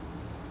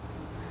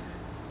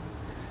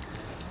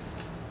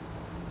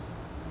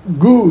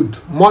Good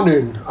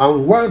morning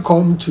and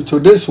welcome to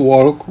today's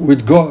walk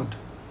with God.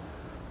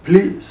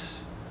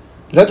 Please,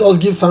 let us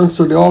give thanks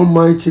to the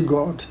Almighty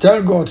God.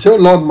 Tell God, say,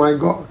 Lord my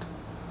God,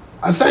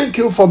 I thank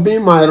you for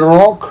being my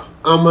rock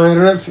and my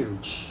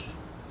refuge.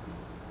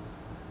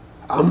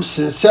 I'm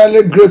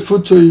sincerely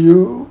grateful to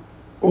you,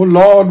 O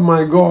Lord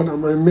my God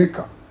and my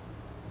Maker.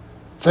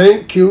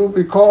 Thank you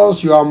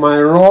because you are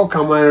my rock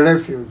and my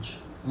refuge,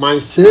 my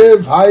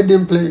safe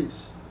hiding place.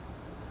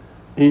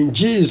 In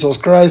Jesus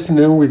Christ's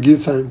name we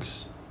give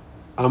thanks.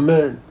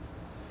 Amen.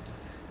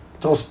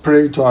 Let us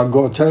pray to our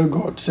God. Tell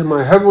God, say,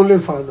 my Heavenly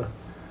Father,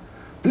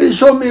 please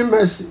show me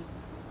mercy.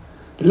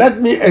 Let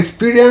me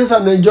experience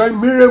and enjoy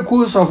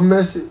miracles of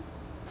mercy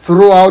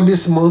throughout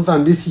this month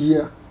and this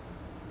year.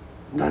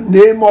 In the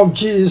name of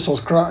Jesus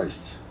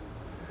Christ.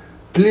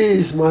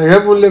 Please, my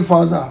Heavenly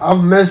Father,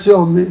 have mercy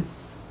on me.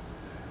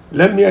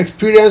 Let me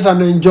experience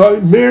and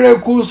enjoy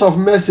miracles of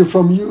mercy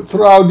from you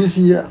throughout this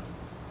year.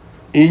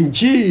 In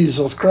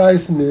Jesus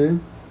Christ's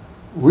name,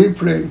 we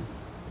pray.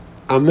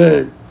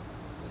 Amen.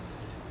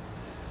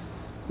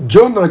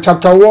 Jonah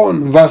chapter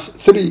 1 verse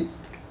 3.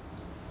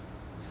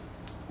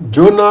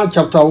 Jonah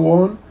chapter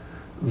 1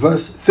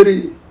 verse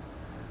 3.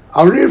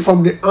 I'll read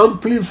from the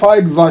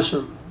Amplified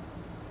Version.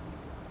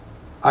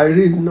 I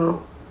read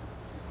now.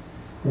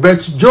 But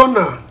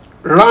Jonah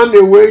ran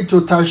away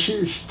to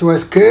Tarshish to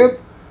escape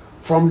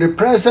from the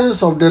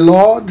presence of the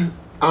Lord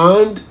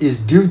and his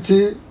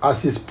duty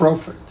as his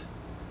prophet.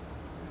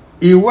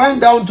 He went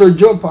down to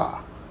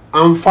Joppa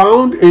and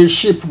found a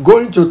ship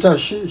going to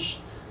Tarshish,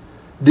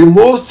 the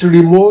most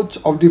remote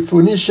of the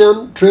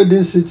Phoenician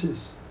trading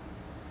cities.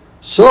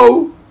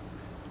 So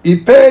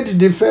he paid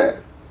the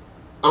fare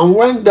and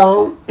went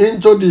down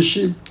into the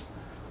ship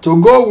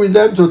to go with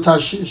them to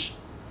Tarshish,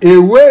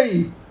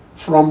 away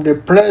from the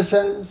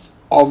presence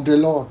of the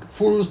Lord.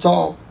 Full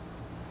stop.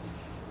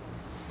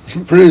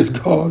 Praise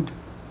God.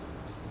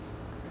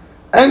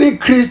 Any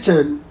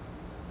Christian,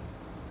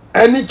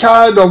 any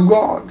child of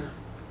God,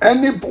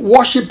 any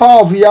worshipper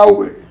of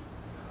Yahweh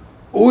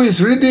who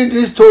is reading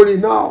this story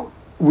now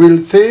will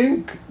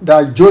think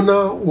that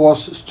Jonah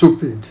was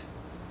stupid.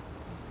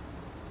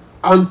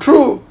 And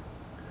true,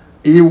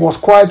 he was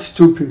quite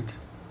stupid.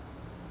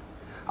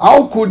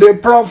 How could a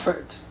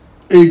prophet,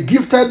 a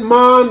gifted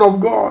man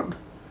of God,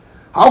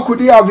 how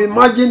could he have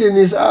imagined in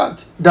his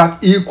heart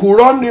that he could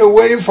run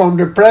away from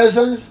the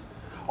presence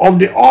of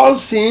the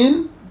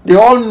all-seeing,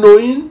 the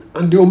all-knowing,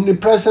 and the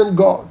omnipresent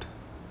God?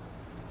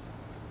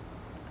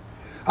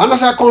 And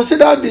as I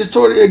consider this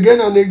story again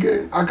and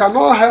again, I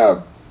cannot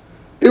help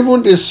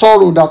even the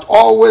sorrow that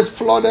always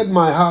flooded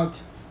my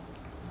heart.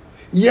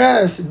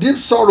 Yes, deep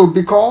sorrow,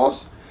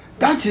 because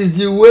that is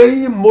the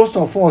way most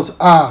of us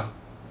are.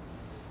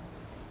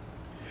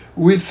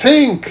 We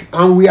think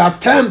and we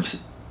attempt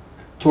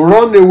to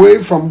run away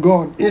from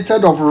God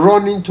instead of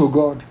running to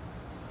God.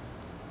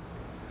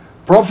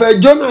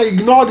 Prophet Jonah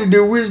ignored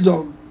the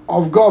wisdom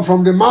of God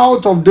from the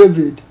mouth of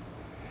David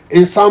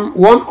in Psalm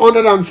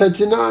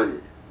 139.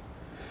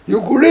 You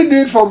could read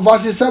it from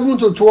verses 7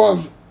 to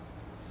 12.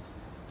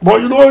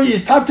 But he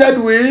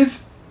started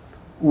with,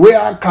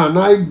 where can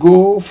I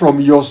go from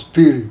your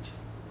spirit?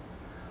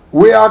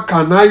 Where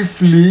can I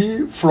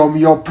flee from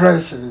your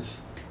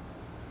presence?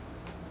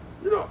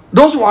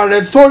 Those were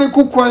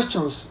rhetorical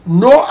questions.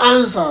 No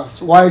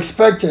answers were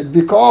expected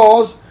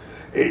because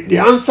the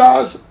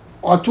answers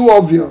are too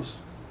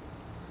obvious.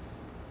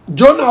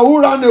 Jonah, who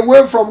ran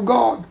away from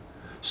God,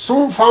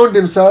 soon found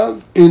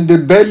himself in the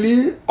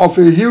belly of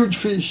a huge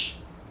fish.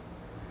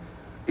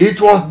 It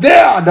was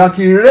there that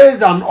he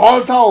raised an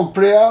altar of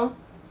prayer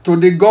to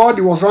the God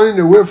he was running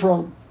away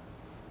from.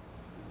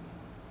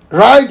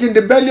 Right in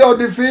the belly of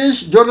the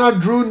fish, Jonah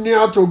drew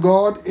near to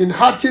God in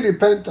hearty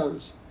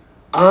repentance.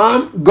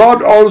 And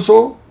God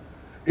also,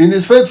 in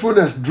his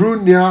faithfulness,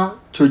 drew near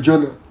to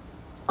Jonah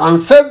and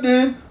saved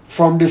him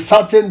from the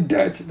certain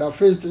death that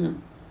faced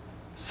him.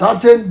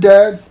 Certain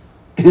death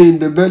in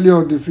the belly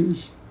of the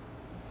fish.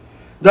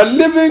 The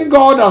living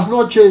God has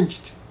not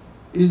changed.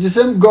 He's the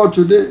same God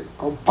today,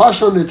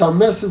 compassionate and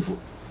merciful.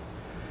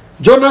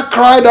 Jonah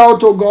cried out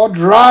to God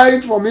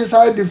right from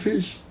inside the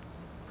fish.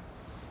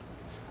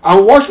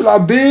 And what should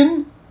have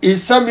been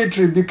his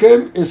cemetery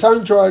became a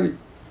sanctuary.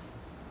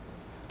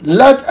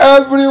 Let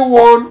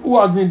everyone who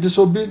has been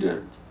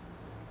disobedient,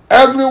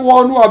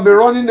 everyone who has been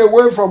running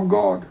away from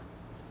God,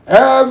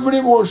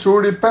 everyone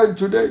should repent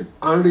today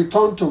and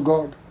return to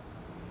God.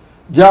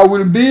 There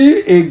will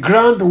be a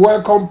grand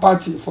welcome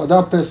party for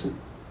that person.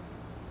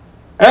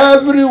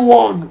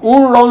 Everyone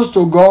who runs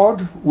to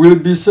God will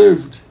be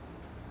saved.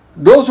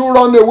 Those who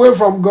run away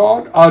from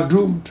God are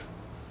doomed.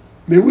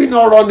 May we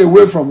not run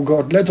away from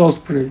God. Let us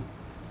pray.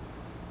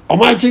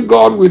 Almighty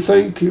God, we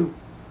thank you.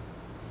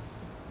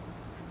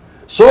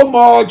 So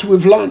much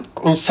we've learned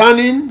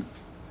concerning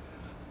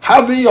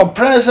having your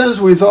presence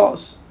with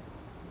us.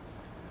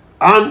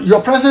 And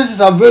your presence is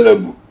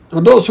available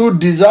to those who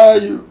desire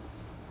you.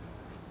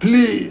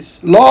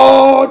 Please,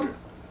 Lord,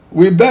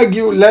 we beg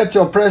you, let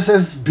your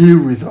presence be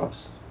with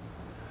us.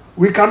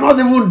 We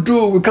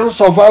can't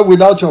survive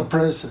without your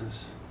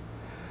presence.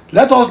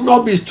 Let us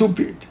not be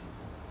stupid.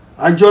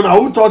 Like Jonah,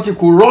 who thought he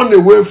could run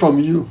away from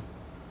you.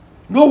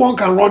 No one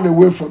can run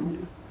away from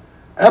you.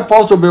 Help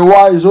us to be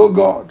wise, oh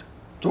God,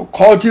 to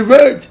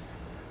cultivate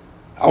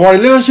our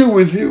relationship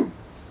with you,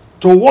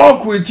 to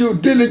walk with you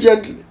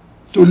diligently,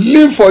 to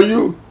live for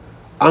you,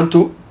 and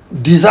to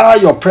desire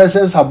your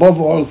presence above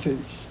all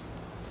things.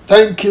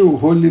 Thank you,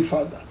 Holy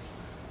Father.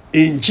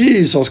 In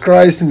Jesus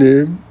Christ's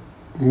name,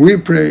 we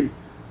pray.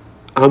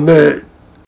 Amen.